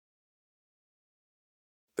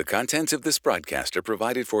The contents of this broadcast are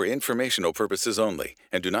provided for informational purposes only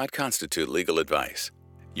and do not constitute legal advice.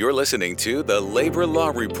 You're listening to The Labor Law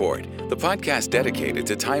Report, the podcast dedicated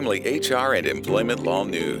to timely HR and employment law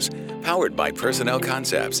news, powered by Personnel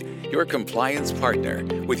Concepts, your compliance partner,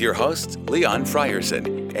 with your hosts, Leon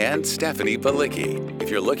Frierson and Stephanie Balicki. If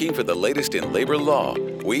you're looking for the latest in labor law,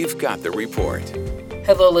 we've got the report.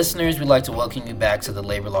 Hello, listeners. We'd like to welcome you back to the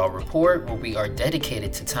Labor Law Report, where we are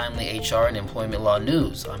dedicated to timely HR and employment law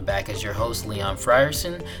news. I'm back as your host, Leon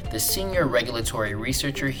Frierson, the Senior Regulatory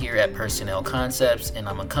Researcher here at Personnel Concepts, and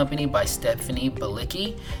I'm accompanied by Stephanie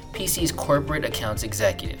Balicki, PC's Corporate Accounts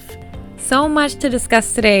Executive. So much to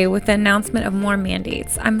discuss today with the announcement of more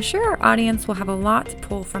mandates. I'm sure our audience will have a lot to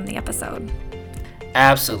pull from the episode.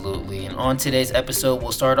 Absolutely. And on today's episode,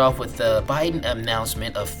 we'll start off with the Biden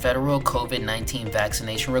announcement of federal COVID-19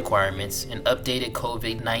 vaccination requirements and updated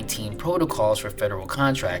COVID-19 protocols for federal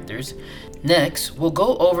contractors. Next, we'll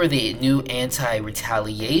go over the new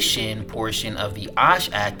anti-retaliation portion of the OSH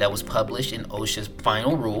Act that was published in OSHA's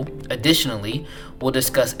final rule. Additionally, we'll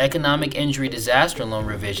discuss economic injury disaster loan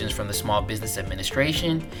revisions from the Small Business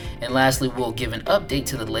Administration. And lastly, we'll give an update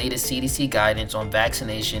to the latest CDC guidance on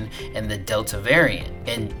vaccination and the Delta variant.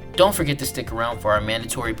 And don't forget to stick around for our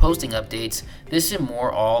mandatory posting updates. This and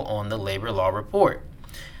more all on the Labor Law Report.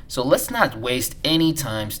 So let's not waste any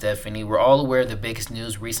time, Stephanie. We're all aware of the biggest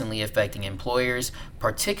news recently affecting employers,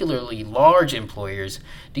 particularly large employers.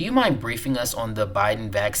 Do you mind briefing us on the Biden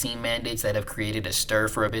vaccine mandates that have created a stir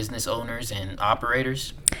for business owners and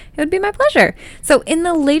operators? It would be my pleasure. So in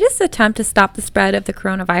the latest attempt to stop the spread of the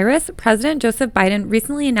coronavirus, President Joseph Biden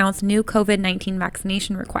recently announced new COVID-19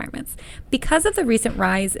 vaccination requirements. Because of the recent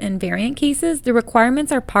rise in variant cases, the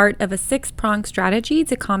requirements are part of a six-pronged strategy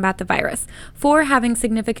to combat the virus, for having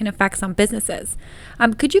significant effects on businesses.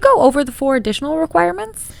 Could you go over the four additional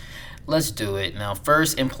requirements? Let's do it. Now,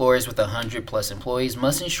 first, employers with 100 plus employees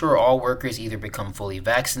must ensure all workers either become fully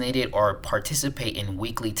vaccinated or participate in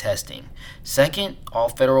weekly testing. Second, all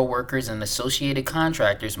federal workers and associated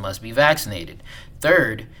contractors must be vaccinated.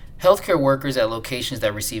 Third, healthcare workers at locations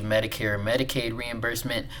that receive Medicare or Medicaid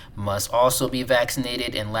reimbursement must also be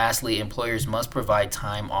vaccinated. And lastly, employers must provide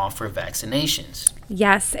time off for vaccinations.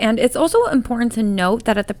 Yes, and it's also important to note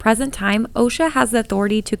that at the present time, OSHA has the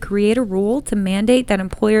authority to create a rule to mandate that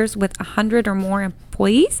employers with 100 or more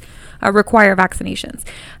employees require vaccinations.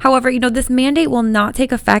 However, this mandate will not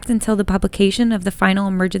take effect until the publication of the final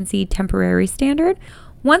emergency temporary standard.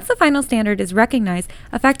 Once the final standard is recognized,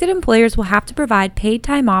 affected employers will have to provide paid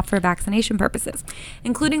time off for vaccination purposes,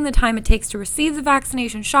 including the time it takes to receive the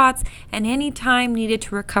vaccination shots and any time needed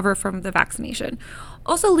to recover from the vaccination.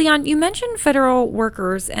 Also, Leon, you mentioned federal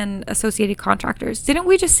workers and associated contractors. Didn't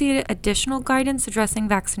we just see additional guidance addressing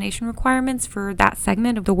vaccination requirements for that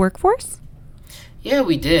segment of the workforce? Yeah,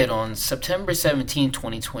 we did. On September 17,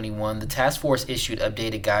 2021, the task force issued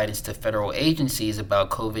updated guidance to federal agencies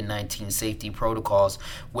about COVID-19 safety protocols,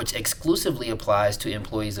 which exclusively applies to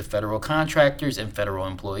employees of federal contractors and federal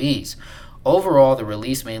employees. Overall, the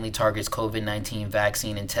release mainly targets COVID-19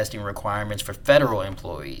 vaccine and testing requirements for federal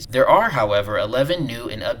employees. There are, however, 11 new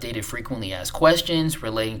and updated frequently asked questions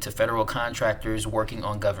relating to federal contractors working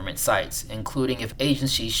on government sites, including if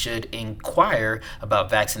agencies should inquire about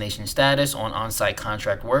vaccination status on on-site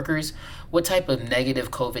contract workers, what type of negative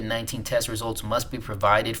COVID-19 test results must be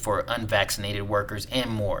provided for unvaccinated workers, and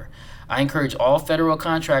more. I encourage all federal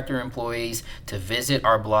contractor employees to visit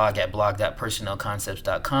our blog at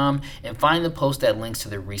blog.personnelconcepts.com and find the post that links to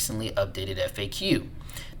the recently updated FAQ.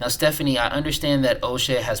 Now, Stephanie, I understand that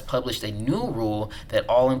OSHA has published a new rule that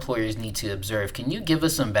all employers need to observe. Can you give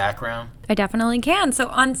us some background? I definitely can. So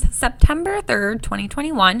on September 3rd,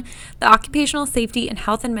 2021, the Occupational Safety and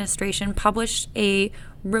Health Administration published a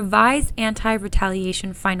revised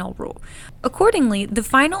anti-retaliation final rule. Accordingly, the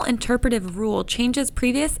final interpretive rule changes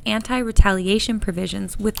previous anti-retaliation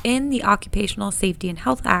provisions within the Occupational Safety and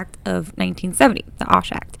Health Act of 1970, the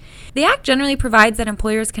OSH Act. The act generally provides that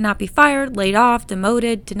employers cannot be fired, laid off,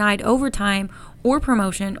 demoted, denied overtime or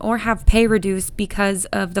promotion, or have pay reduced because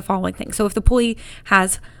of the following things. So if the employee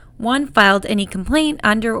has 1, filed any complaint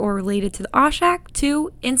under or related to the OSH Act,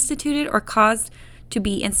 2, instituted or caused to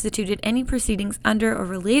be instituted any proceedings under or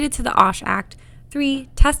related to the OSH Act, 3,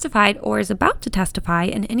 testified or is about to testify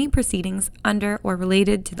in any proceedings under or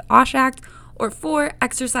related to the OSH Act, or 4,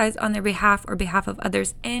 exercised on their behalf or behalf of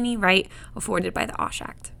others any right afforded by the OSH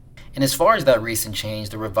Act. And as far as that recent change,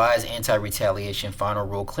 the revised anti-retaliation final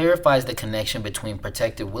rule clarifies the connection between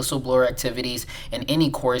protected whistleblower activities and any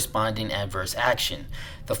corresponding adverse action.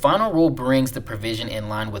 The final rule brings the provision in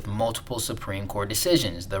line with multiple Supreme Court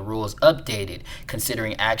decisions. The rule is updated,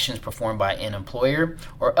 considering actions performed by an employer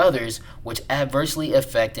or others which adversely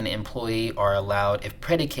affect an employee are allowed if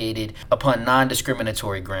predicated upon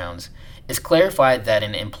non-discriminatory grounds. It's clarified that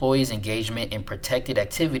an employee's engagement in protected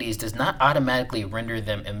activities does not automatically render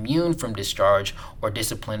them immune from discharge or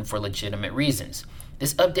discipline for legitimate reasons.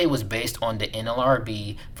 This update was based on the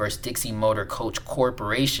NLRB versus Dixie Motor Coach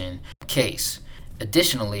Corporation case.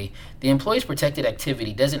 Additionally, the employee's protected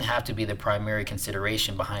activity doesn't have to be the primary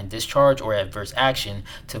consideration behind discharge or adverse action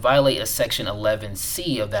to violate a Section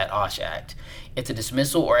 11C of that OSH Act. If the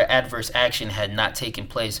dismissal or adverse action had not taken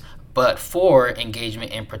place but for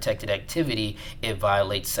engagement in protected activity, it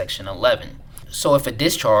violates Section 11. So if a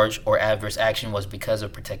discharge or adverse action was because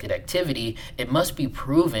of protected activity, it must be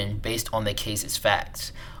proven based on the case's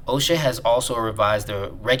facts. OSHA has also revised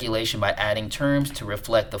the regulation by adding terms to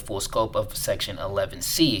reflect the full scope of Section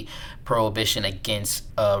 11C, prohibition against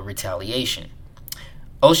retaliation.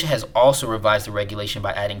 OSHA has also revised the regulation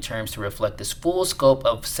by adding terms to reflect this full scope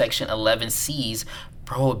of Section 11C's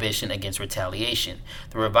prohibition against retaliation.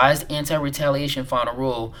 The revised anti-retaliation final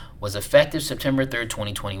rule was effective September 3rd,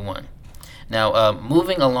 2021. Now,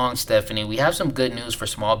 moving along, Stephanie, we have some good news for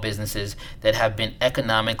small businesses that have been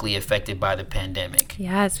economically affected by the pandemic.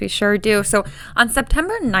 Yes, we sure do. So on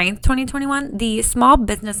September 9th, 2021, the Small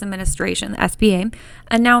Business Administration, the SBA,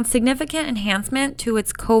 announced significant enhancement to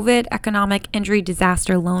its COVID Economic Injury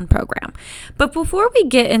Disaster Loan Program. But before we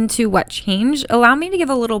get into what changed, allow me to give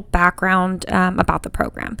a little background about the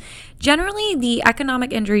program. Generally, the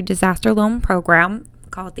Economic Injury Disaster Loan Program,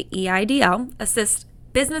 called the EIDL, assists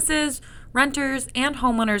businesses, renters, and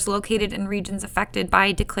homeowners located in regions affected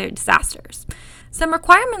by declared disasters. Some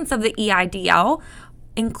requirements of the EIDL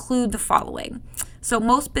include the following. So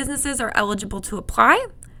most businesses are eligible to apply.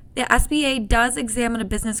 The SBA does examine a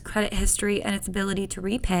business credit history and its ability to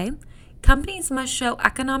repay. Companies must show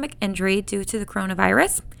economic injury due to the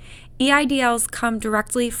coronavirus. EIDLs come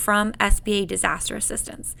directly from SBA disaster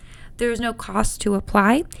assistance. There is no cost to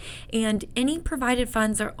apply, and any provided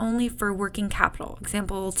funds are only for working capital.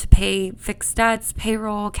 Example, to pay fixed debts,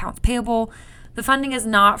 payroll, accounts payable. The funding is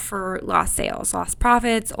not for lost sales, lost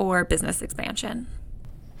profits, or business expansion.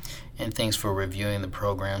 And thanks for reviewing the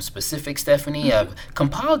program specific, Stephanie. I've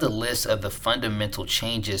compiled a list of the fundamental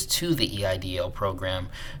changes to the EIDL program.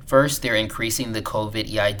 First, they're increasing the COVID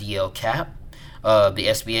EIDL cap. The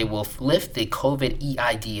SBA will lift the COVID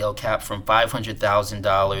EIDL cap from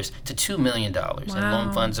 $500,000 to $2 million. Wow.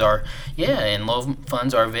 And loan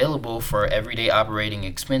funds are available for everyday operating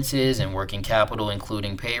expenses and working capital,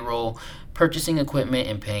 including payroll, purchasing equipment,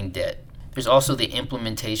 and paying debt. There's also the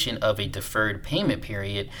implementation of a deferred payment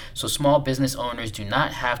period, so small business owners do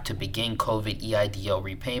not have to begin COVID EIDL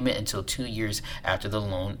repayment until 2 years after the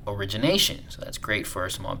loan origination. So that's great for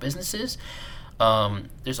small businesses.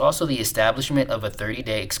 There's also the establishment of a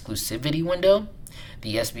 30-day exclusivity window.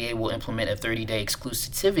 The SBA will implement a 30-day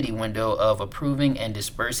exclusivity window of approving and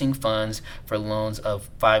dispersing funds for loans of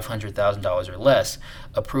 $500,000 or less.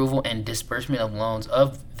 Approval and disbursement of loans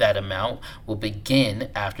of that amount will begin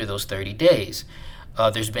after those 30 days.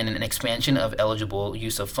 There's been an expansion of eligible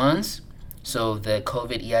use of funds. So the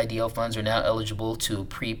COVID EIDL funds are now eligible to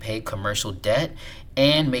prepay commercial debt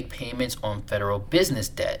and make payments on federal business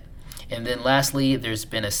debt. And then lastly, there's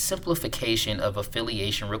been a simplification of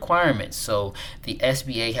affiliation requirements. So the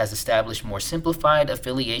SBA has established more simplified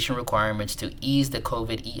affiliation requirements to ease the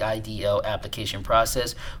COVID EIDL application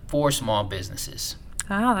process for small businesses.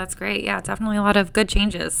 Oh, that's great. Yeah, definitely a lot of good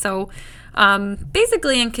changes. So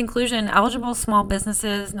basically, in conclusion, eligible small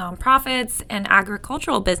businesses, nonprofits, and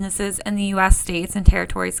agricultural businesses in the U.S. states and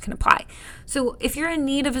territories can apply. So if you're in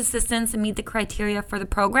need of assistance and meet the criteria for the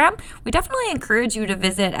program, we definitely encourage you to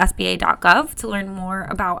visit sba.gov to learn more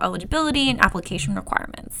about eligibility and application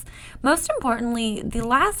requirements. Most importantly, the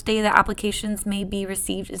last day that applications may be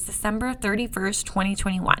received is December 31st,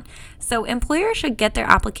 2021. So employers should get their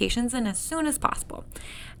applications in as soon as possible.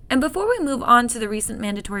 And before we move on to the recent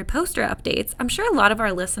mandatory poster updates, I'm sure a lot of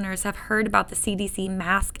our listeners have heard about the CDC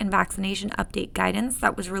mask and vaccination update guidance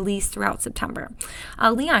that was released throughout September.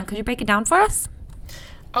 Leon, could you break it down for us?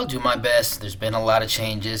 I'll do my best. There's been a lot of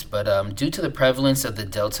changes, but due to the prevalence of the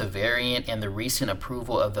Delta variant and the recent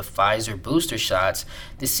approval of the Pfizer booster shots,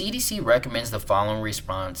 the CDC recommends the following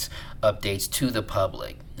response updates to the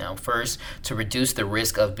public. Now, first, to reduce the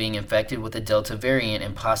risk of being infected with the Delta variant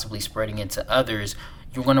and possibly spreading it to others,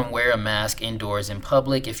 You're going to wear a mask indoors in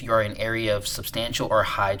public if you are in an area of substantial or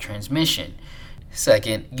high transmission.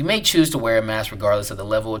 Second, you may choose to wear a mask regardless of the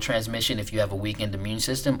level of transmission if you have a weakened immune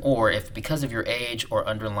system, or if because of your age or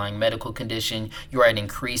underlying medical condition you are at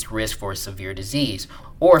increased risk for severe disease,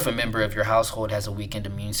 or if a member of your household has a weakened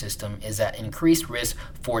immune system, is at increased risk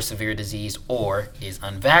for severe disease, or is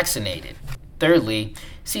unvaccinated. Thirdly,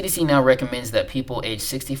 CDC now recommends that people aged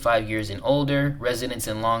 65 years and older, residents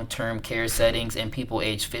in long-term care settings, and people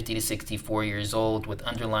aged 50 to 64 years old with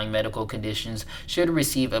underlying medical conditions should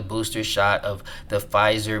receive a booster shot of the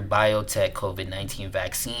Pfizer-BioNTech COVID-19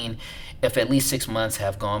 vaccine if at least 6 months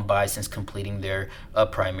have gone by since completing their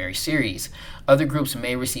primary series. Other groups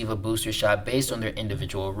may receive a booster shot based on their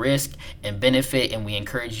individual risk and benefit, and we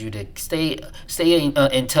encourage you to stay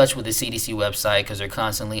in touch with the CDC website because they're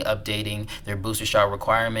constantly updating their booster shot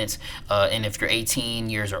requirements. And if you're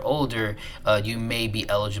 18 years or older, you may be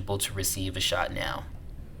eligible to receive a shot now.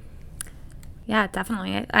 Yeah,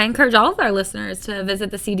 definitely. I encourage all of our listeners to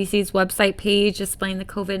visit the CDC's website page displaying the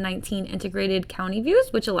COVID-19 integrated county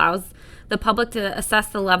views, which allows the public to assess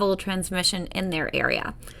the level of transmission in their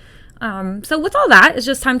area. So with all that, it's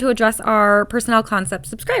just time to address our Personnel Concept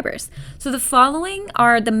subscribers. So the following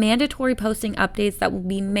are the mandatory posting updates that will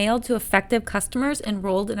be mailed to effective customers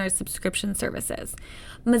enrolled in our subscription services.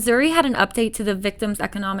 Missouri had an update to the Victims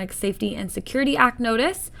Economic Safety and Security Act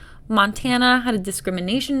notice. Montana had a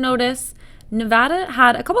discrimination notice. Nevada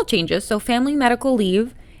had a couple changes, so family medical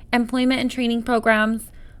leave, employment and training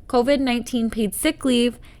programs, COVID-19 paid sick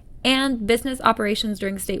leave, and business operations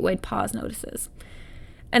during statewide pause notices.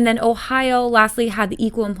 And then Ohio, lastly, had the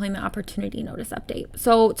Equal Employment Opportunity Notice update.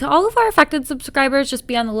 So to all of our affected subscribers, just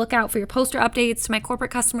be on the lookout for your poster updates. To my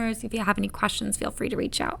corporate customers, if you have any questions, feel free to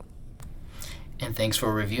reach out. And thanks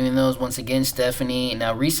for reviewing those once again, Stephanie.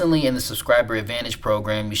 Now, recently in the Subscriber Advantage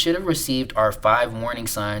program, you should have received our 5 warning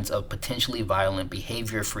signs of potentially violent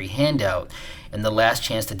behavior free handout and the last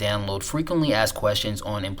chance to download frequently asked questions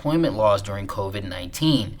on employment laws during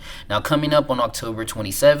COVID-19. Now, coming up on October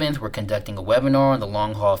 27th, we're conducting a webinar on the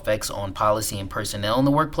long haul effects on policy and personnel in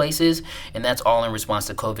the workplaces, and that's all in response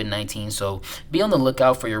to COVID-19. So be on the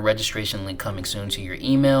lookout for your registration link coming soon to your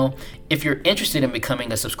email. If you're interested in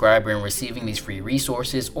becoming a subscriber and receiving these free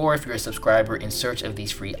resources, or if you're a subscriber in search of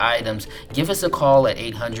these free items, give us a call at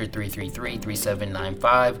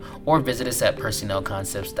 800-333-3795 or visit us at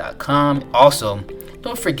personnelconcepts.com. Also,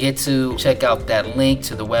 don't forget to check out that link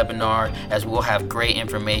to the webinar, as we'll have great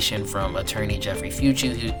information from attorney Jeffrey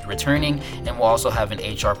Fucci, who's returning, and we'll also have an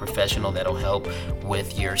HR professional that'll help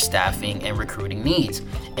with your staffing and recruiting needs.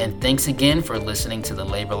 And thanks again for listening to the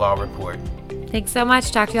Labor Law Report. Thanks so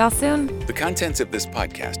much. Talk to y'all soon. The contents of this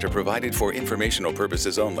podcast are provided for informational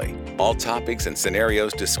purposes only. All topics and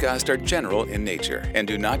scenarios discussed are general in nature and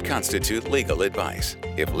do not constitute legal advice.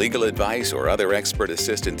 If legal advice or other expert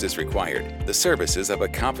assistance is required, the services of a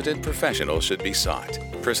competent professional should be sought.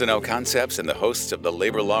 Personnel Concepts and the hosts of the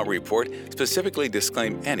Labor Law Report specifically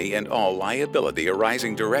disclaim any and all liability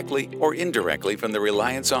arising directly or indirectly from the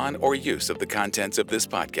reliance on or use of the contents of this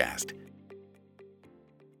podcast.